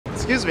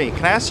Excuse me,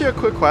 can I ask you a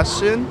quick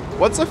question?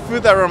 What's a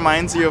food that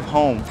reminds you of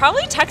home?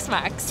 Probably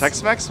Tex-Mex.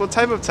 Tex-Mex? What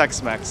type of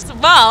Tex-Mex?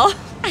 Well,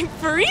 I'm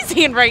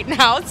freezing right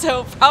now,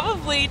 so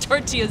probably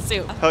tortilla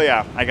soup. Hell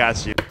yeah, I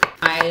got you.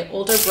 My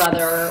older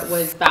brother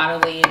was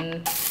battling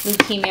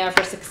leukemia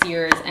for 6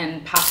 years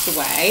and passed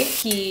away.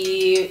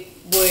 He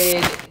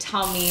would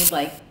tell me,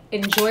 like,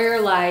 enjoy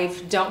your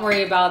life, don't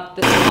worry about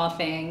the small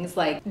things,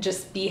 like,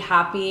 just be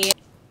happy.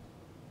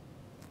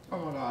 Oh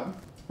my God.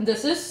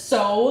 This is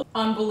so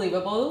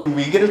unbelievable. Can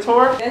we get a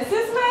tour? This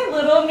is my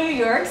little New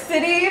York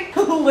City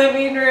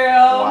living room.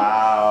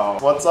 Wow.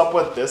 What's up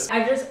with this?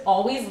 I've just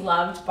always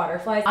loved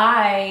butterflies.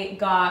 I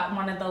got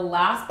one of the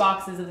last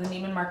boxes of the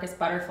Neiman Marcus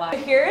butterfly.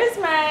 Here is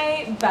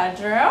my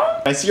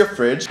bedroom. I see your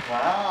fridge.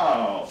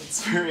 Wow,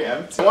 it's very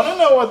empty. I want to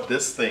know what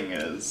this thing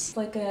is. It's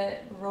like a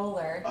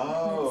roller.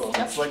 Oh,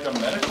 it's like a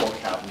medical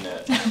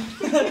cabinet.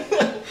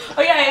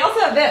 Oh yeah, I also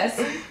have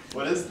this.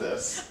 What is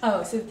this?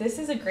 Oh, so this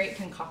is a great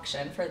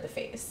concoction for the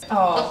face.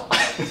 Oh,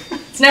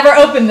 it's never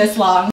opened this long.